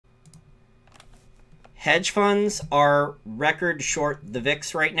Hedge funds are record short the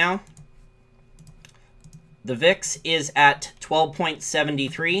VIX right now. The VIX is at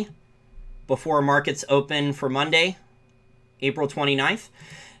 12.73 before markets open for Monday, April 29th.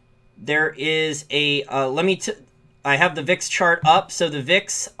 There is a, I have the VIX chart up. So the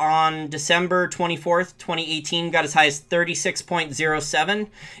VIX on December 24th, 2018 got as high as 36.07.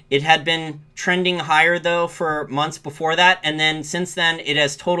 It had been trending higher though for months before that. And then since then it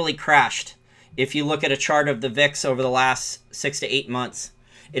has totally crashed. If you look at a chart of the VIX over the last 6 to 8 months,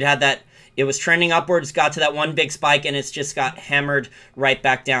 it was trending upwards, got to that one big spike, and it's just got hammered right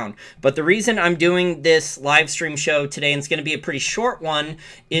back down. But the reason I'm doing this live stream show today, and it's going to be a pretty short one,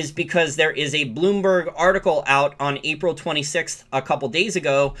 is because there is a Bloomberg article out on April 26th, a couple days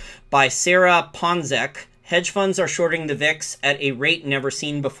ago, by Sarah Ponzek. Hedge funds are shorting the VIX at a rate never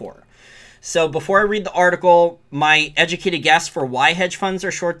seen before. So before I read the article, my educated guess for why hedge funds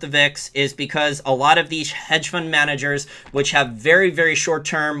are short the VIX is because a lot of these hedge fund managers, which have very, very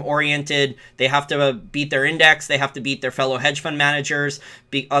short-term oriented, they have to beat their index, they have to beat their fellow hedge fund managers,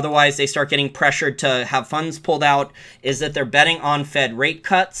 otherwise they start getting pressured to have funds pulled out, is that they're betting on Fed rate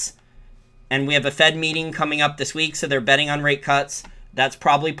cuts. And we have a Fed meeting coming up this week, so they're betting on rate cuts. That's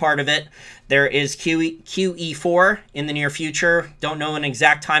probably part of it. There is QE4 in the near future. Don't know an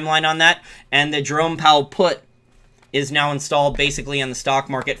exact timeline on that. And the Jerome Powell put is now installed basically on the stock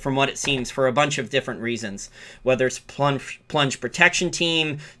market from what it seems for a bunch of different reasons. Whether it's plunge protection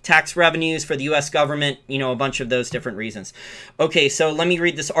team, tax revenues for the US government, you know, a bunch of those different reasons. Okay, so let me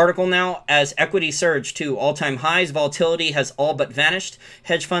read this article now. As equity surged to all-time highs, volatility has all but vanished.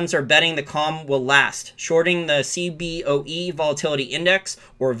 Hedge funds are betting the calm will last, shorting the Cboe Volatility Index,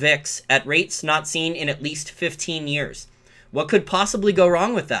 or VIX, at rates not seen in at least 15 years. What could possibly go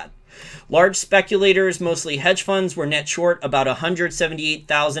wrong with that? Large speculators, mostly hedge funds, were net short about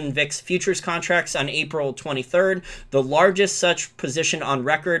 178,000 VIX futures contracts on April 23rd, the largest such position on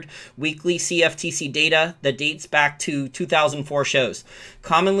record. Weekly CFTC data that dates back to 2004 shows.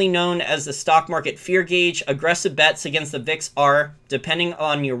 Commonly known as the stock market fear gauge, aggressive bets against the VIX are, depending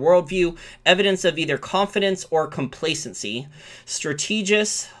on your worldview, evidence of either confidence or complacency.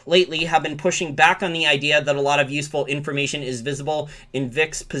 Strategists lately have been pushing back on the idea that a lot of useful information is visible in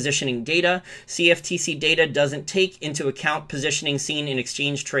VIX positioning data. CFTC data doesn't take into account positioning seen in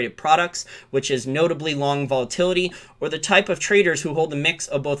exchange-traded products, which is notably long volatility, or the type of traders who hold a mix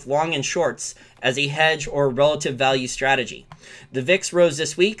of both long and shorts as a hedge or relative value strategy. The VIX rose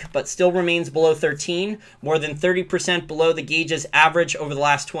this week, but still remains below 13, more than 30% below the gauge's average over the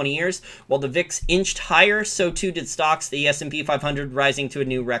last 20 years. While the VIX inched higher, so too did stocks, the S&P 500 rising to a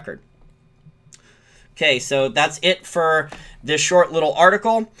new record. Okay, so that's it for this short little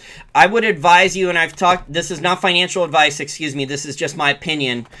article. I would advise you, and I've talked, this is not financial advice, excuse me, this is just my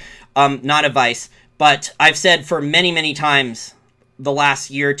opinion, not advice. But I've said for many, many times the last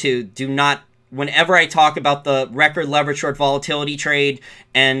year or two, do not, whenever I talk about the record leverage short volatility trade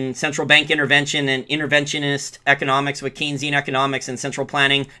and central bank intervention and interventionist economics with Keynesian economics and central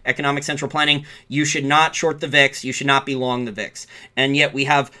planning, economic central planning, you should not short the VIX. You should not be long the VIX. And yet we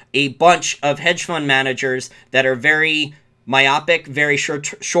have a bunch of hedge fund managers that are very myopic, very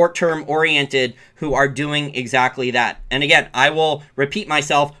short-term oriented, who are doing exactly that. And again, I will repeat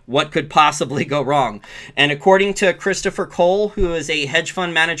myself, what could possibly go wrong? And according to Christopher Cole, who is a hedge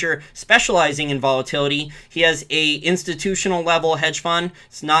fund manager specializing in volatility, he has a institutional level hedge fund.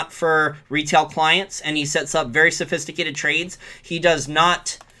 It's not for retail clients, and he sets up very sophisticated trades. He does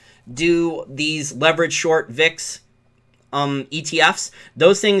not do these leverage short VIX ETFs.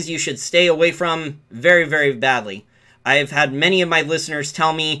 Those things you should stay away from very, very badly. I've had many of my listeners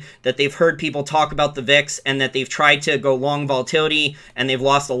tell me that they've heard people talk about the VIX and that they've tried to go long volatility and they've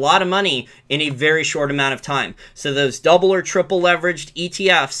lost a lot of money in a very short amount of time. So those double or triple leveraged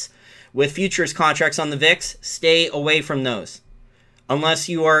ETFs with futures contracts on the VIX, stay away from those. Unless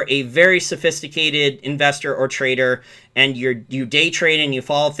you are a very sophisticated investor or trader and you day trade and you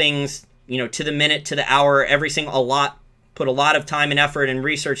follow things, you know, to the minute, to the hour, put a lot of time and effort and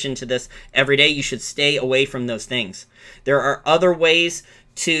research into this every day, you should stay away from those things. There are other ways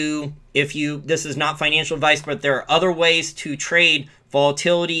to, this is not financial advice, but there are other ways to trade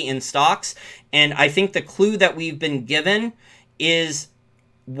volatility in stocks. And I think the clue that we've been given is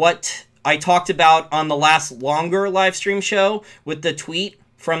what I talked about on the last longer live stream show with the tweet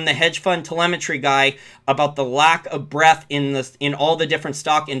from the hedge fund telemetry guy about the lack of breadth in all the different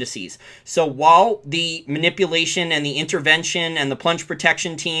stock indices. So while the manipulation and the intervention and the plunge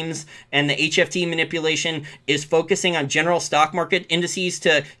protection teams and the HFT manipulation is focusing on general stock market indices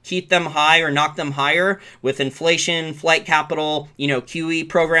to keep them high or knock them higher with inflation, flight capital, QE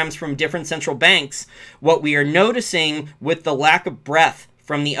programs from different central banks, what we are noticing with the lack of breadth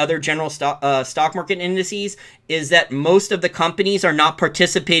from the other general stock market indices is that most of the companies are not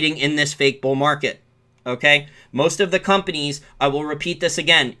participating in this fake bull market. Okay? Most of the companies, I will repeat this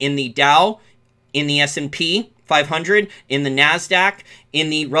again, in the Dow, in the S&P 500, in the NASDAQ, in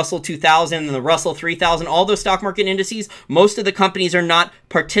the Russell 2000, and the Russell 3000, all those stock market indices, most of the companies are not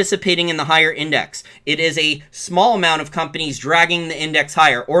participating in the higher index. It is a small amount of companies dragging the index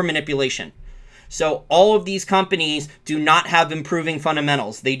higher or manipulation. So all of these companies do not have improving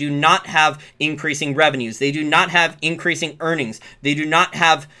fundamentals. They do not have increasing revenues. They do not have increasing earnings. They do not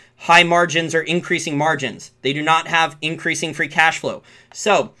have high margins or increasing margins. They do not have increasing free cash flow.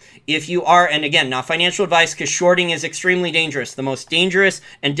 So if you are, and again, not financial advice because shorting is extremely dangerous. The most dangerous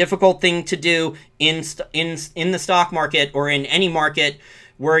and difficult thing to do in the stock market or in any market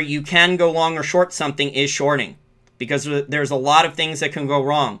where you can go long or short something is shorting, because there's a lot of things that can go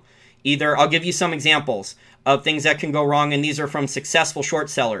wrong. Either, I'll give you some examples of things that can go wrong, and these are from successful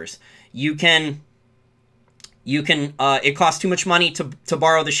short sellers. It costs too much money to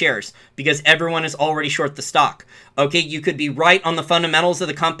borrow the shares because everyone is already short the stock. Okay, you could be right on the fundamentals of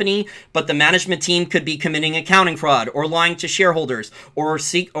the company, but the management team could be committing accounting fraud or lying to shareholders or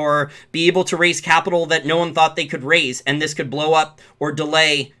be able to raise capital that no one thought they could raise, and this could blow up or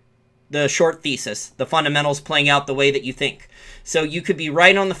delay the short thesis, the fundamentals playing out the way that you think. So you could be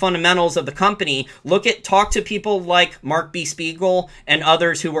right on the fundamentals of the company. Talk to people like Mark B. Spiegel and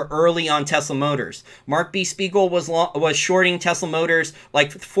others who were early on Tesla Motors. Mark B. Spiegel was shorting Tesla Motors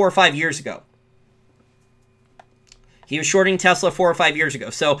like 4 or 5 years ago. He was shorting Tesla 4 or 5 years ago.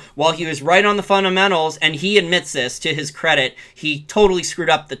 So while he was right on the fundamentals, and he admits this to his credit, he totally screwed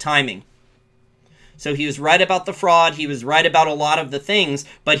up the timing. So he was right about the fraud, he was right about a lot of the things,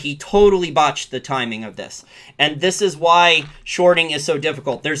 but he totally botched the timing of this. And this is why shorting is so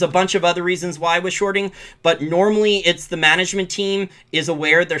difficult. There's a bunch of other reasons why with shorting, but normally it's the management team is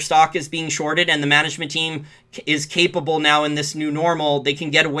aware their stock is being shorted, and the management team is capable now in this new normal. They can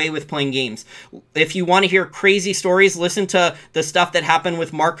get away with playing games. If you want to hear crazy stories, listen to the stuff that happened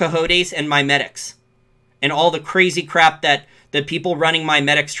with Mark Cohodes and MiMedx and all the crazy crap that people running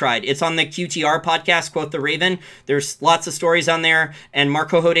MiMedx tried. It's on the QTR podcast, Quote the Raven. There's lots of stories on there, and Mark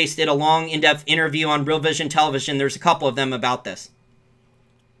Cohodes did a long, in-depth interview on Real Vision Television. There's a couple of them about this.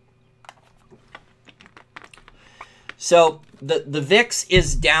 So the VIX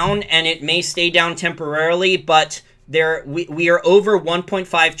is down, and it may stay down temporarily, but we are over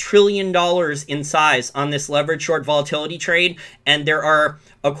 $1.5 trillion in size on this leverage short volatility trade, and there are,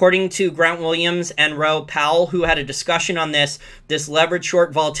 according to Grant Williams and Raoul Powell, who had a discussion on this leverage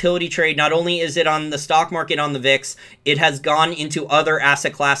short volatility trade, not only is it on the stock market on the VIX, it has gone into other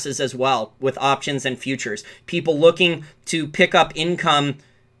asset classes as well with options and futures. People looking to pick up income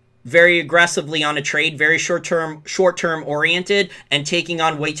very aggressively on a trade, very short-term oriented, and taking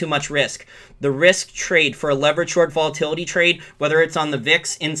on way too much risk. The risk trade for a leverage short volatility trade, whether it's on the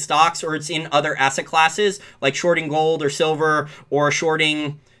VIX in stocks or it's in other asset classes, like shorting gold or silver or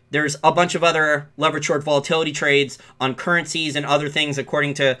shorting, there's a bunch of other leverage short volatility trades on currencies and other things,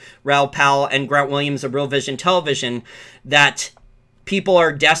 according to Raoul Powell and Grant Williams of Real Vision Television, that people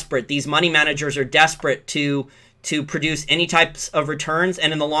are desperate. These money managers are desperate to produce any types of returns,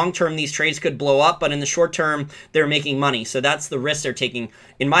 and in the long term these trades could blow up, but in the short term they're making money. So that's the risk they're taking.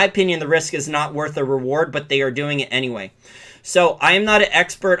 In my opinion, the risk is not worth the reward, but they are doing it anyway. So I am not an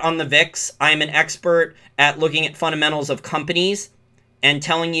expert on the VIX. I am an expert at looking at fundamentals of companies and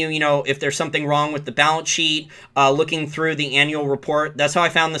telling you, if there's something wrong with the balance sheet, looking through the annual report. That's how I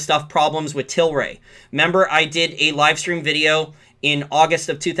found the stuff problems with Tilray. Remember, I did a live stream video in August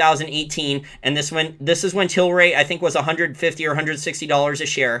of 2018, and this is when Tilray, I think, was $150 or $160 a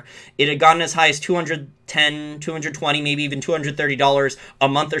share. It had gotten as high as $210, $220, maybe even $230 a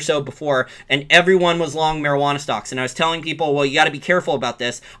month or so before, and everyone was long marijuana stocks. And I was telling people, well, you got to be careful about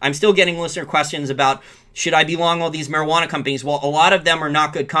this. I'm still getting listener questions about, should I be long all these marijuana companies? Well, a lot of them are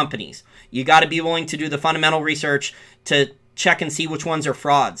not good companies. You got to be willing to do the fundamental research to check and see which ones are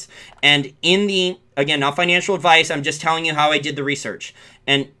frauds. And again, not financial advice, I'm just telling you how I did the research.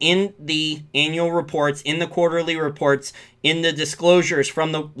 And in the annual reports, in the quarterly reports, in the disclosures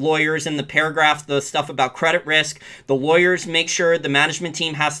from the lawyers, in the paragraph, the stuff about credit risk, the lawyers make sure the management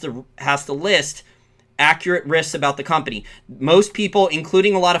team has to list accurate risks about the company. Most people,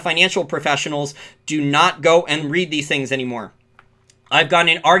 including a lot of financial professionals, do not go and read these things anymore. I've gotten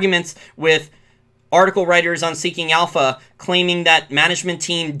in arguments with article writers on Seeking Alpha claiming that management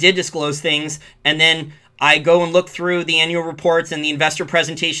team did disclose things, and then I go and look through the annual reports and the investor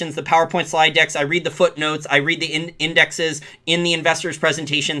presentations, the PowerPoint slide decks. I read the footnotes. I read the indexes in the investors'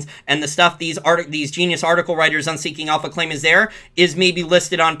 presentations, and the stuff these genius article writers on Seeking Alpha claim is there is maybe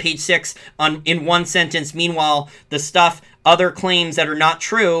listed on page 6 in one sentence. Meanwhile, the stuff, other claims that are not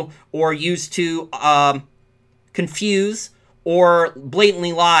true or used to confuse or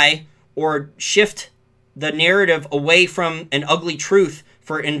blatantly lie or shift the narrative away from an ugly truth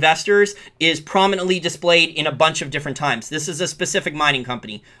for investors, is prominently displayed in a bunch of different times. This is a specific mining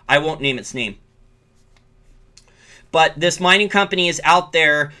company. I won't name its name. But this mining company is out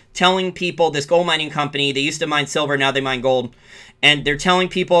there telling people, this gold mining company, they used to mine silver, now they mine gold. And they're telling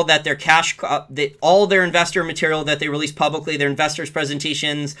people that their cash, that all their investor material that they release publicly, their investors'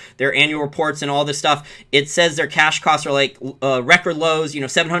 presentations, their annual reports, and all this stuff, it says their cash costs are like record lows,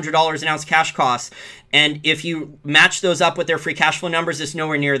 $700 an ounce cash costs. And if you match those up with their free cash flow numbers, it's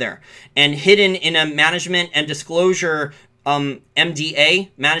nowhere near there. And hidden in a management and disclosure MDA,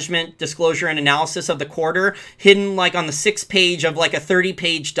 management disclosure and analysis of the quarter, hidden like on the 6th page of like a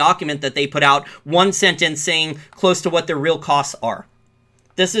 30-page document that they put out, one sentence saying close to what their real costs are.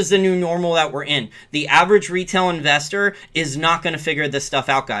 This is the new normal that we're in. The average retail investor is not going to figure this stuff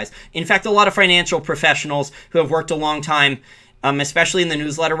out, guys. In fact, a lot of financial professionals who have worked a long time, especially in the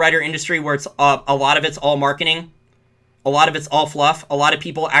newsletter writer industry, where it's a lot of it's all marketing, a lot of it's all fluff. A lot of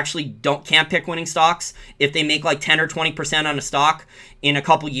people actually can't pick winning stocks. If they make like 10 or 20% on a stock in a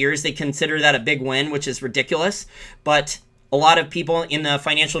couple years, they consider that a big win, which is ridiculous. But a lot of people in the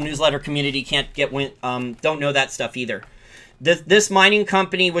financial newsletter community don't know that stuff either. This mining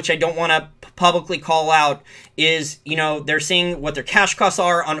company, which I don't want to publicly call out, is, they're saying what their cash costs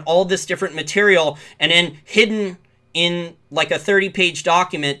are on all this different material, and then hidden in like a 30-page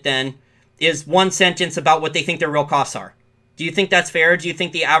document then is one sentence about what they think their real costs are. Do you think that's fair? Do you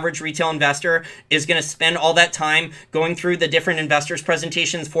think the average retail investor is going to spend all that time going through the different investors'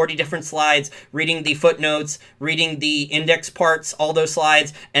 presentations, 40 different slides, reading the footnotes, reading the index parts, all those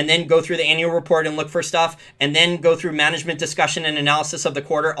slides, and then go through the annual report and look for stuff, and then go through management discussion and analysis of the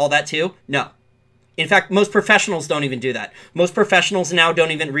quarter, all that too? No. In fact, most professionals don't even do that. Most professionals now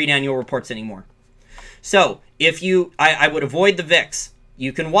don't even read annual reports anymore. So, I would avoid the VIX.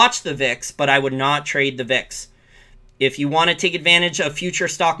 You can watch the VIX, but I would not trade the VIX. If you want to take advantage of future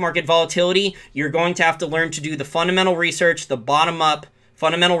stock market volatility, you're going to have to learn to do the fundamental research, the bottom-up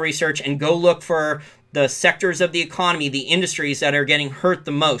fundamental research, and go look for the sectors of the economy, the industries that are getting hurt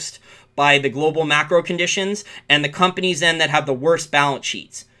the most by the global macro conditions, and the companies then that have the worst balance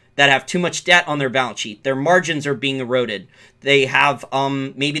sheets, that have too much debt on their balance sheet. Their margins are being eroded. They have,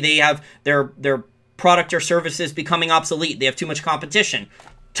 maybe they have their product or services becoming obsolete. They have too much competition.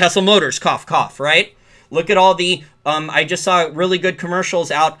 Tesla Motors, cough, cough, right? Look at all the, I just saw really good commercials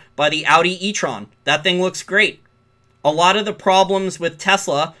out by the Audi e-tron. That thing looks great. A lot of the problems with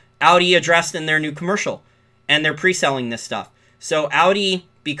Tesla, Audi addressed in their new commercial, and they're pre-selling this stuff. So Audi,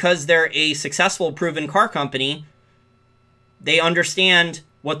 because they're a successful, proven car company, they understand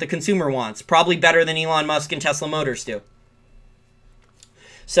what the consumer wants, probably better than Elon Musk and Tesla Motors do.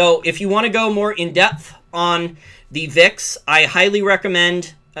 So if you want to go more in depth on the VIX, I highly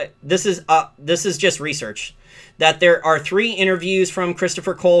recommend, this is just research, that there are 3 interviews from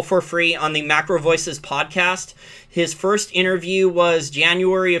Christopher Cole for free on the Macro Voices podcast. His first interview was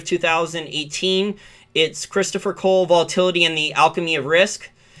January of 2018. It's Christopher Cole, Volatility and the Alchemy of Risk.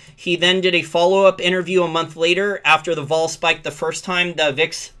 He then did a follow-up interview a month later after the vol spiked the first time, the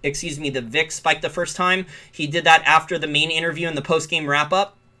VIX spiked the first time. He did that after the main interview and the post-game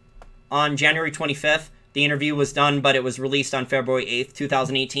wrap-up on January 25th. The interview was done, but it was released on February 8th,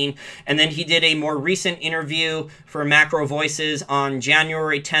 2018. And then he did a more recent interview for Macro Voices on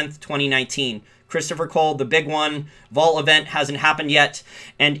January 10th, 2019. Christopher Cole, the big one. Vol event hasn't happened yet.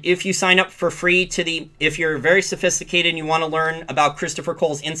 And if you sign up for free if you're very sophisticated and you want to learn about Christopher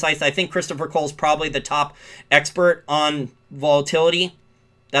Cole's insights, I think Christopher Cole's probably the top expert on volatility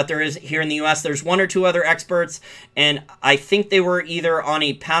that there is here in the US. There's 1 or 2 other experts, and I think they were either on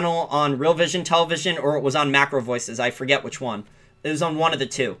a panel on Real Vision Television or it was on Macro Voices. I forget which one. It was on one of the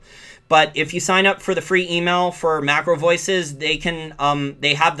 2. But if you sign up for the free email for Macro Voices, they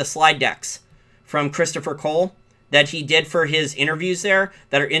have the slide decks from Christopher Cole that he did for his interviews there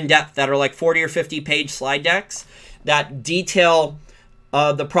that are in depth, that are like 40 or 50 page slide decks that detail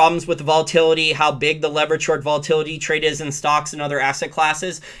the problems with the volatility, how big the leverage short volatility trade is in stocks and other asset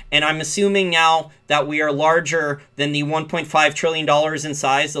classes. And I'm assuming now that we are larger than the $1.5 trillion in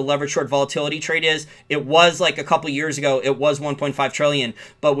size the leverage short volatility trade is. It was like a couple years ago, it was 1.5 trillion.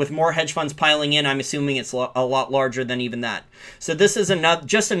 But with more hedge funds piling in, I'm assuming it's a lot larger than even that. So this is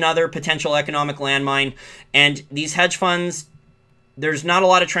just another potential economic landmine. And these hedge funds, there's not a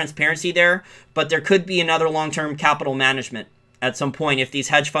lot of transparency there, but there could be another long-term capital management at some point if these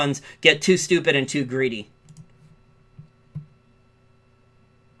hedge funds get too stupid and too greedy.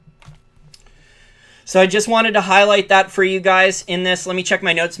 So I just wanted to highlight that for you guys in this. Let me check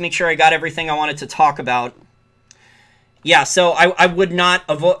my notes, make sure I got everything I wanted to talk about. Yeah, so I would not,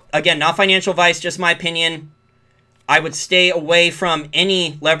 again, not financial advice, just my opinion. I would stay away from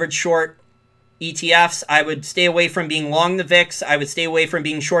any leverage short ETFs. I would stay away from being long the VIX. I would stay away from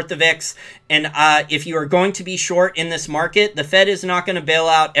being short the VIX. And if you are going to be short in this market, the Fed is not going to bail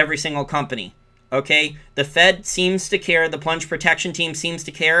out every single company. Okay? The Fed seems to care. The plunge protection team seems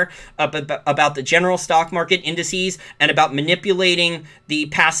to care about the general stock market indices and about manipulating the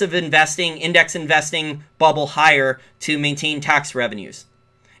passive investing, index investing bubble higher to maintain tax revenues.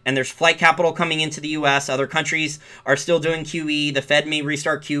 And there's flight capital coming into the US. Other countries are still doing QE. The Fed may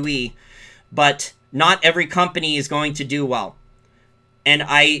restart QE. But not every company is going to do well. And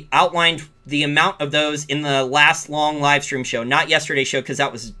I outlined the amount of those in the last long live stream show. Not yesterday's show, because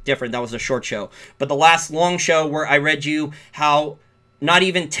that was different. That was a short show. But the last long show where I read you how not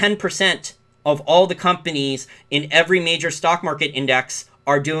even 10% of all the companies in every major stock market index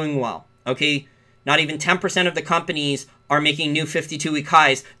are doing well. Okay? Not even 10% of the companies are making new 52-week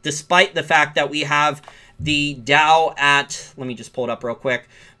highs, despite the fact that we have the Dow at, let me just pull it up real quick.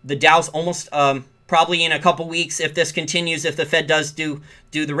 The Dow's almost, probably in a couple weeks, if this continues, if the Fed does do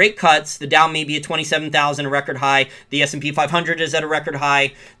the rate cuts, the Dow may be at 27,000, a record high. The S&P 500 is at a record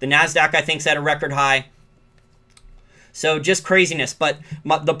high. The NASDAQ, I think, is at a record high. So just craziness. But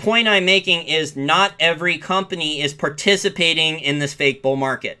the point I'm making is not every company is participating in this fake bull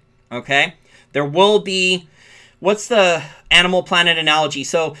market. Okay? There will be, what's the Animal Planet analogy?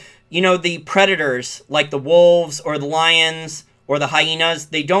 So, you know, the predators, like the wolves or the lions or the hyenas,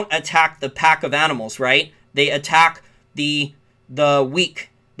 they don't attack the pack of animals, right? They attack the weak,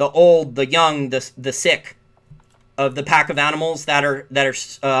 the old, the young, the sick of the pack of animals that are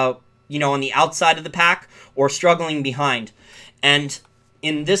you know, on the outside of the pack or struggling behind. And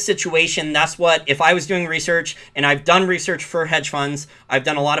in this situation, that's what, if I was doing research, and I've done research for hedge funds, I've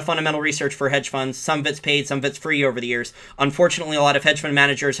done a lot of fundamental research for hedge funds, some of it's paid, some of it's free over the years. Unfortunately, a lot of hedge fund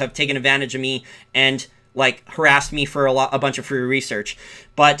managers have taken advantage of me and like harassed me for a bunch of free research.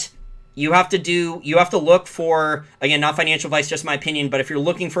 But you have to look for, again, not financial advice, just my opinion, but if you're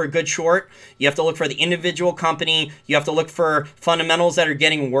looking for a good short, you have to look for the individual company. You have to look for fundamentals that are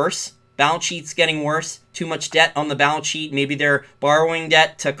getting worse. Balance sheets getting worse, too much debt on the balance sheet. Maybe they're borrowing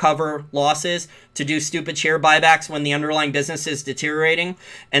debt to cover losses, to do stupid share buybacks when the underlying business is deteriorating.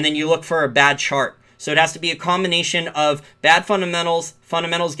 And then you look for a bad chart. So it has to be a combination of bad fundamentals,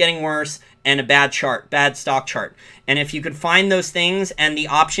 fundamentals getting worse, and a bad chart, bad stock chart. And if you could find those things and the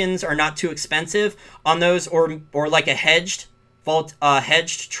options are not too expensive on those, or like a hedged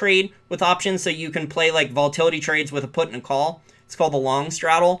trade with options, so you can play like volatility trades with a put and a call. It's called the long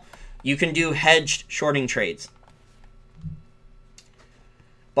straddle. You can do hedged shorting trades.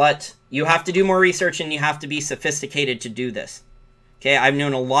 But you have to do more research and you have to be sophisticated to do this. Okay, I've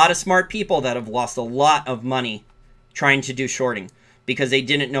known a lot of smart people that have lost a lot of money trying to do shorting because they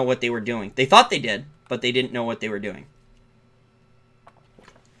didn't know what they were doing. They thought they did, but they didn't know what they were doing.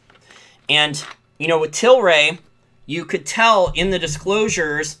 And, you know, with Tilray, you could tell in the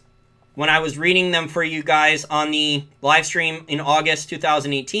disclosures when I was reading them for you guys on the live stream in August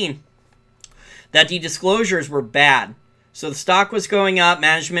 2018, that the disclosures were bad. So the stock was going up,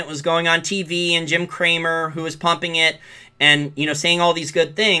 management was going on TV, and Jim Cramer, who was pumping it, and, you know, saying all these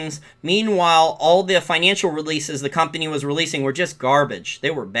good things. Meanwhile, all the financial releases the company was releasing were just garbage.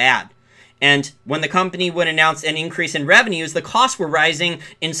 They were bad. And when the company would announce an increase in revenues, the costs were rising,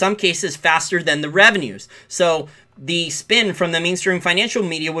 in some cases, faster than the revenues. So the spin from the mainstream financial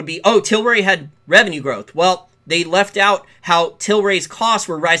media would be, oh, Tilray had revenue growth. Well, they left out how Tilray's costs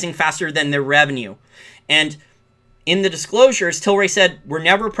were rising faster than their revenue. And in the disclosures, Tilray said, we're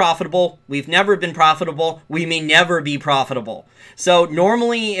never profitable, we've never been profitable, we may never be profitable. So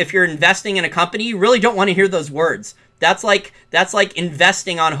normally, if you're investing in a company, you really don't want to hear those words. That's like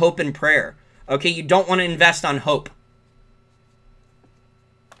investing on hope and prayer. Okay, you don't want to invest on hope.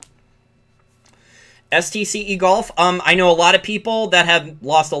 STCE Golf, I know a lot of people that have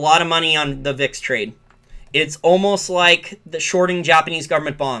lost a lot of money on the VIX trade. It's almost like the shorting Japanese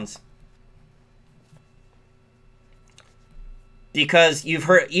government bonds. Because you've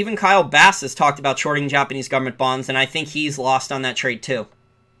heard, even Kyle Bass has talked about shorting Japanese government bonds, and I think he's lost on that trade too.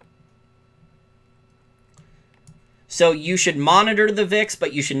 So you should monitor the VIX,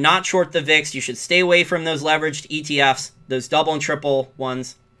 but you should not short the VIX. You should stay away from those leveraged ETFs, those double and triple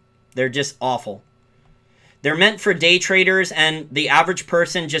ones. They're just awful. They're meant for day traders, and the average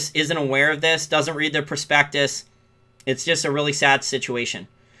person just isn't aware of this, doesn't read the prospectus. It's just a really sad situation.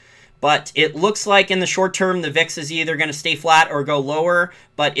 But it looks like in the short term, the VIX is either going to stay flat or go lower,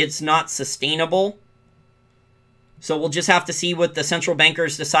 but it's not sustainable. So we'll just have to see what the central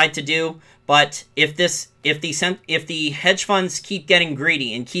bankers decide to do. But if the hedge funds keep getting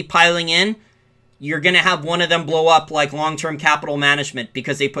greedy and keep piling in, you're going to have one of them blow up like long-term capital management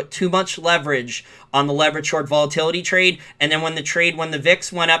because they put too much leverage on the leverage short volatility trade. And then when the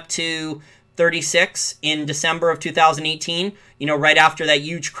VIX went up to 36 in December of 2018, you know, right after that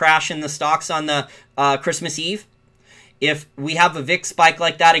huge crash in the stocks on the Christmas Eve, if we have a VIX spike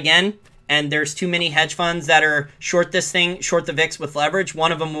like that again, and there's too many hedge funds that are short this thing, short the VIX with leverage,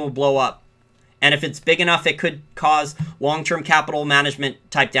 one of them will blow up. And if it's big enough, it could cause long-term capital management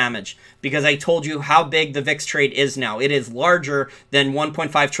type damage. Because I told you how big the VIX trade is now. It is larger than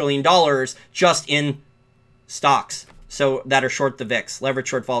 $1.5 trillion just in stocks. So that are short the VIX. Leverage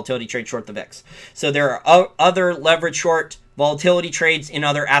short volatility trade short the VIX. So there are other leverage short volatility trades in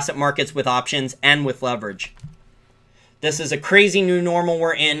other asset markets with options and with leverage. This is a crazy new normal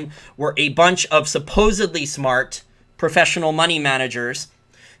we're in, where a bunch of supposedly smart professional money managers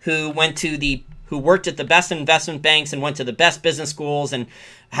who worked at the best investment banks and went to the best business schools and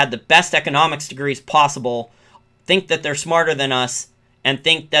had the best economics degrees possible, think that they're smarter than us and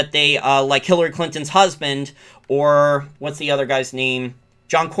think that they, like Hillary Clinton's husband, or what's the other guy's name?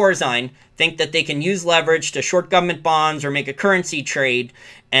 John Corzine, think that they can use leverage to short government bonds or make a currency trade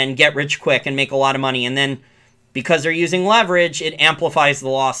and get rich quick and make a lot of money. And then because they're using leverage, it amplifies the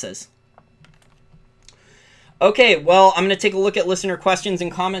losses. Okay, well, I'm going to take a look at listener questions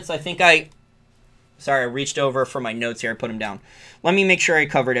and comments. Sorry, I reached over for my notes here. I put them down. Let me make sure I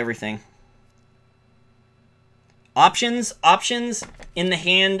covered everything. Options in the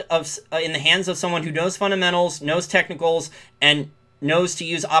hands of someone who knows fundamentals, knows technicals, and knows to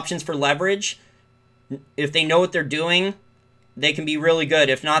use options for leverage. If they know what they're doing, they can be really good.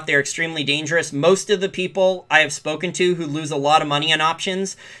 If not, they're extremely dangerous. Most of the people I have spoken to who lose a lot of money on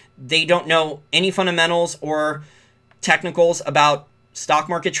options, they don't know any fundamentals or technicals about stock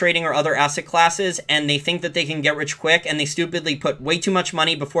market trading or other asset classes, and they think that they can get rich quick, and they stupidly put way too much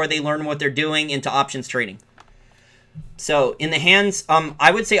money before they learn what they're doing into options trading. So in the hands,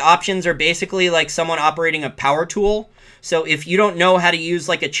 I would say options are basically like someone operating a power tool. So if you don't know how to use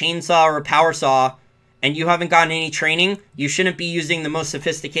like a chainsaw or a power saw and you haven't gotten any training, you shouldn't be using the most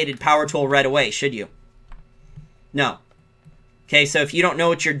sophisticated power tool right away, should you? No. Okay, so if you don't know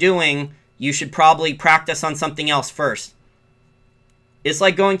what you're doing, you should probably practice on something else first. It's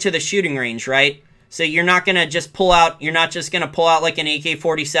like going to the shooting range, right? So you're not going to just pull out, you're not just going to pull out like an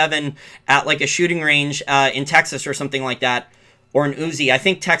AK-47 at like a shooting range in Texas or something like that, or an Uzi. I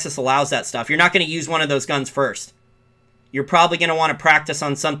think Texas allows that stuff. You're not going to use one of those guns first. You're probably going to want to practice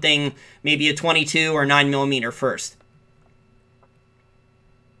on something, maybe a 22 or 9mm first.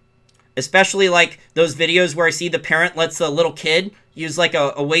 Especially like those videos where I see the parent lets the little kid use like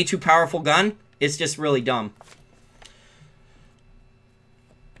a way too powerful gun. It's just really dumb.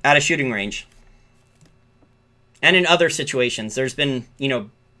 At a shooting range. And in other situations, there's been, you know,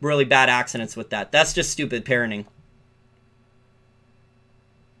 really bad accidents with that. That's just stupid parenting.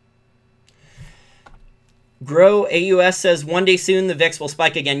 Grow AUS says, one day soon the VIX will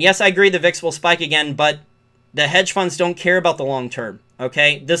spike again. Yes, I agree the VIX will spike again, but the hedge funds don't care about the long term,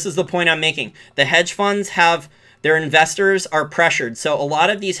 okay? This is the point I'm making. The hedge funds have, their investors are pressured. So a lot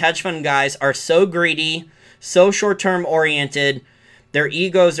of these hedge fund guys are so greedy, so short-term oriented, their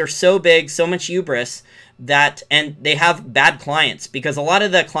egos are so big, so much hubris, that, and they have bad clients, because a lot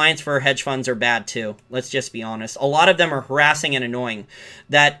of the clients for hedge funds are bad too. Let's just be honest. A lot of them are harassing and annoying,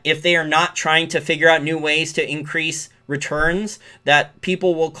 that if they are not trying to figure out new ways to increase returns, that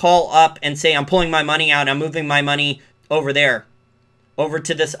people will call up and say, I'm pulling my money out, I'm moving my money over there, over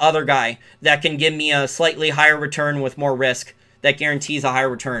to this other guy that can give me a slightly higher return with more risk, that guarantees a higher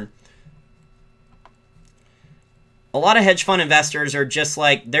return. A lot of hedge fund investors are just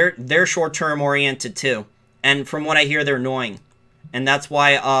like, they're short-term oriented too. And from what I hear, they're annoying. And that's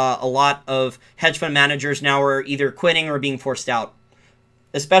why a lot of hedge fund managers now are either quitting or being forced out.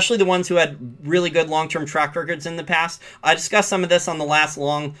 Especially the ones who had really good long-term track records in the past. I discussed some of this on the last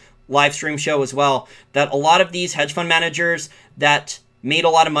long live stream show as well, that a lot of these hedge fund managers that made a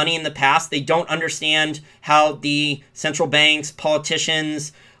lot of money in the past, they don't understand how the central banks,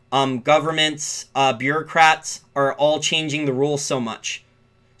 politicians, governments, bureaucrats are all changing the rules so much.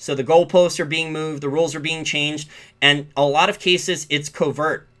 So the goalposts are being moved, the rules are being changed, and a lot of cases it's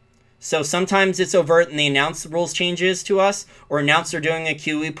covert. So sometimes it's overt and they announce the rules changes to us, or announce they're doing a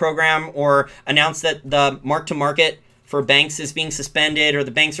QE program, or announce that the mark-to-market for banks is being suspended, or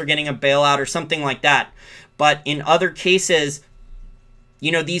the banks are getting a bailout or something like that. But in other cases,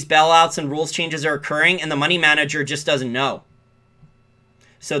 you know, these bailouts and rules changes are occurring and the money manager just doesn't know.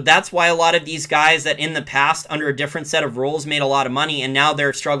 So that's why a lot of these guys that in the past under a different set of rules made a lot of money, and now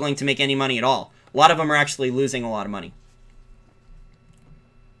they're struggling to make any money at all. A lot of them are actually losing a lot of money.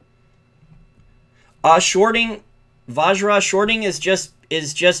 Shorting, Vajra, shorting is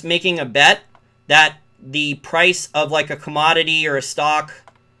just making a bet that the price of like a commodity or a stock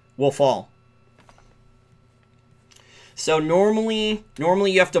will fall. So normally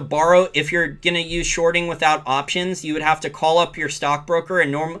you have to borrow. If you're going to use shorting without options, you would have to call up your stockbroker,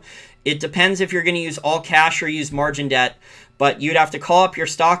 and it depends if you're going to use all cash or use margin debt, but you'd have to call up your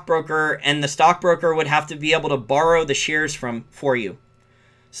stockbroker, and the stockbroker would have to be able to borrow the shares for you.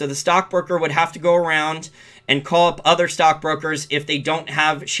 So the stockbroker would have to go around and call up other stockbrokers if they don't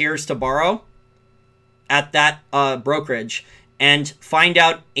have shares to borrow at that brokerage, and find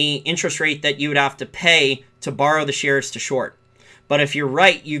out an interest rate that you would have to pay to borrow the shares to short. But if you're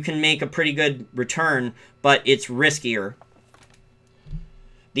right, you can make a pretty good return, but it's riskier.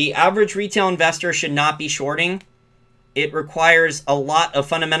 The average retail investor should not be shorting. It requires a lot of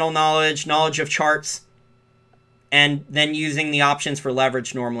fundamental knowledge of charts, and then using the options for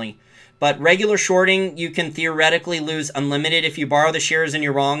leverage normally. But regular shorting, you can theoretically lose unlimited. If you borrow the shares and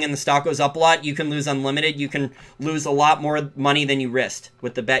you're wrong and the stock goes up a lot, you can lose unlimited. You can lose a lot more money than you risked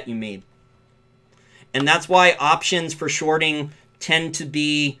with the bet you made. And that's why options for shorting tend to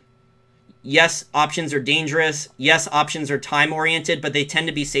be, yes, options are dangerous. Yes, options are time-oriented, but they tend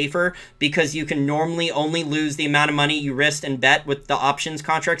to be safer because you can normally only lose the amount of money you risked and bet with the options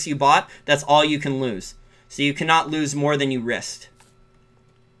contracts you bought. That's all you can lose. So you cannot lose more than you risked.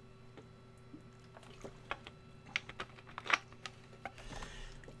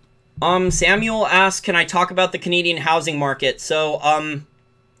 Samuel asked, can I talk about the Canadian housing market? So,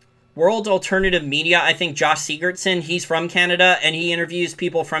 World Alternative Media, I think Josh Sigurdsson, he's from Canada, and he interviews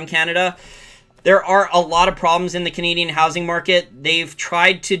people from Canada. There are a lot of problems in the Canadian housing market. They've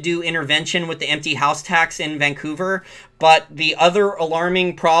tried to do intervention with the empty house tax in Vancouver, but the other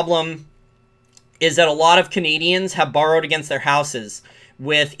alarming problem is that a lot of Canadians have borrowed against their houses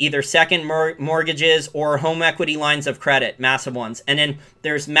with either second mortgages or home equity lines of credit, massive ones. And then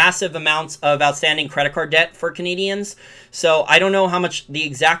there's massive amounts of outstanding credit card debt for Canadians. So I don't know how much, the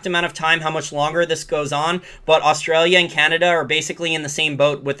exact amount of time, how much longer this goes on, but Australia and Canada are basically in the same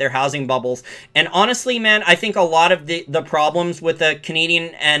boat with their housing bubbles. And honestly, man, I think a lot of the problems with the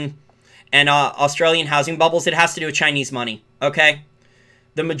Canadian and Australian housing bubbles, it has to do with Chinese money, okay?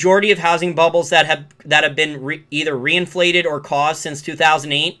 The majority of housing bubbles that have been either reinflated or caused since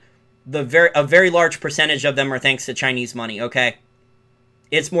 2008, a very large percentage of them are thanks to Chinese money, okay?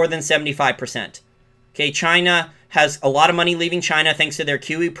 It's more than 75%. Okay, China has a lot of money leaving China thanks to their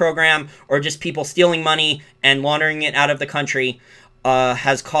QE program, or just people stealing money and laundering it out of the country,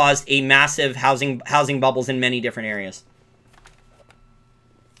 has caused a massive housing bubbles in many different areas.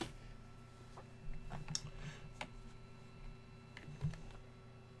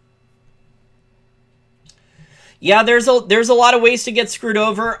 Yeah, there's a lot of ways to get screwed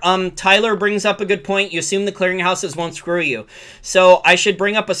over. Tyler brings up a good point. You assume the clearinghouses won't screw you. So I should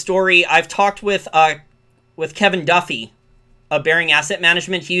bring up a story. I've talked with Kevin Duffy of Bearing Asset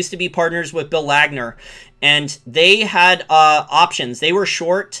Management. He used to be partners with Bill Lagner, and they had options. They were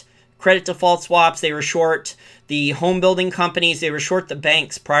short credit default swaps. They were short the home building companies. They were short the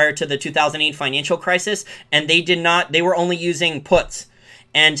banks prior to the 2008 financial crisis, and they were only using puts,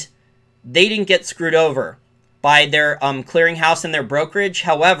 and they didn't get screwed over by their clearinghouse and their brokerage.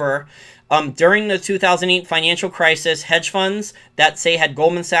 However, during the 2008 financial crisis, hedge funds that, say, had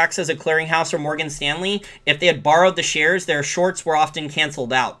Goldman Sachs as a clearinghouse or Morgan Stanley, if they had borrowed the shares, their shorts were often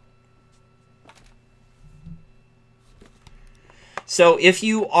canceled out. So if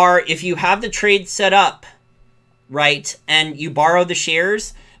you have the trade set up, right, and you borrow the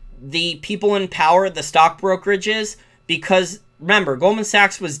shares, the people in power, the stock brokerages, because remember, Goldman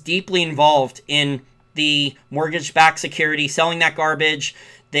Sachs was deeply involved in the mortgage-backed security, selling that garbage.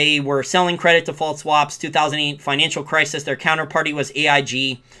 They were selling credit default swaps. 2008 financial crisis. Their counterparty was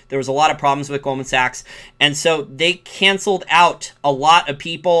AIG. There was a lot of problems with Goldman Sachs. And so they canceled out a lot of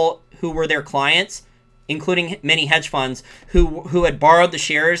people who were their clients, including many hedge funds who had borrowed the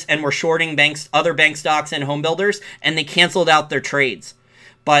shares and were shorting banks, other bank stocks and home builders, and they canceled out their trades.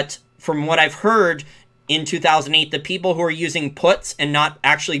 But from what I've heard, in 2008, the people who are using puts and not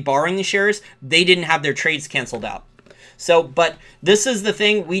actually borrowing the shares, they didn't have their trades canceled out. So, but this is the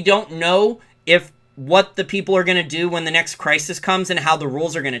thing, we don't know if what the people are going to do when the next crisis comes and how the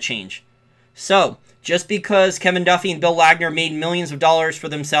rules are going to change. So, just because Kevin Duffy and Bill Wagner made millions of dollars for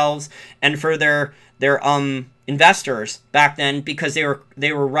themselves and for their investors back then, because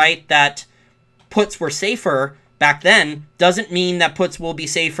they were right that puts were safer back then, doesn't mean that puts will be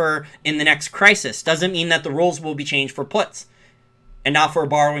safer in the next crisis. Doesn't mean that the rules will be changed for puts and not for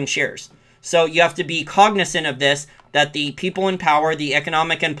borrowing shares. So you have to be cognizant of this, that the people in power, the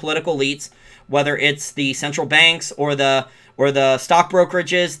economic and political elites, whether it's the central banks or the stock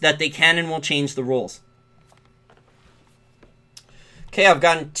brokerages, that they can and will change the rules. Okay, I've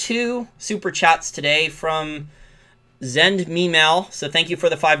gotten 2 super chats today from Zend Memel. So thank you for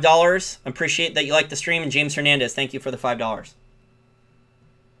the $5. I appreciate that you like the stream. And James Hernandez, thank you for the $5.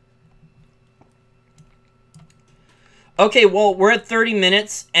 Okay, well, we're at 30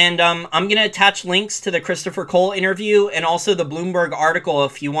 minutes, and I'm going to attach links to the Christopher Cole interview and also the Bloomberg article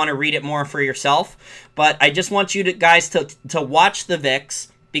if you want to read it more for yourself. But I just want you guys to watch the VIX,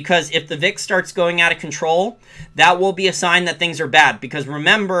 because if the VIX starts going out of control, that will be a sign that things are bad. Because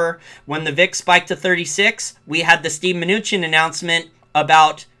remember, when the VIX spiked to 36, we had the Steve Mnuchin announcement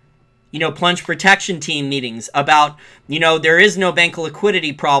about, plunge protection team meetings, about, there is no bank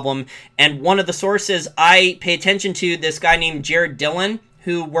liquidity problem. And one of the sources I pay attention to, this guy named Jared Dillon,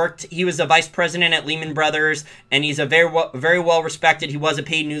 he was a vice president at Lehman Brothers, and he's a very well respected, he was a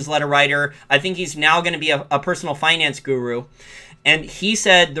paid newsletter writer. I think he's now going to be a personal finance guru. And he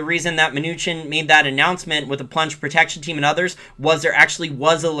said the reason that Mnuchin made that announcement with the plunge protection team and others was there actually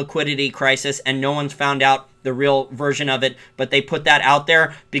was a liquidity crisis and no one's found out the real version of it. But they put that out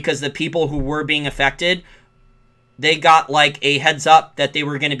there because the people who were being affected, they got like a heads up that they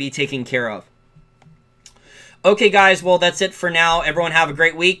were going to be taken care of. Okay, guys. Well, that's it for now. Everyone have a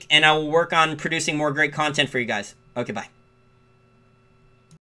great week, and I will work on producing more great content for you guys. Okay, bye.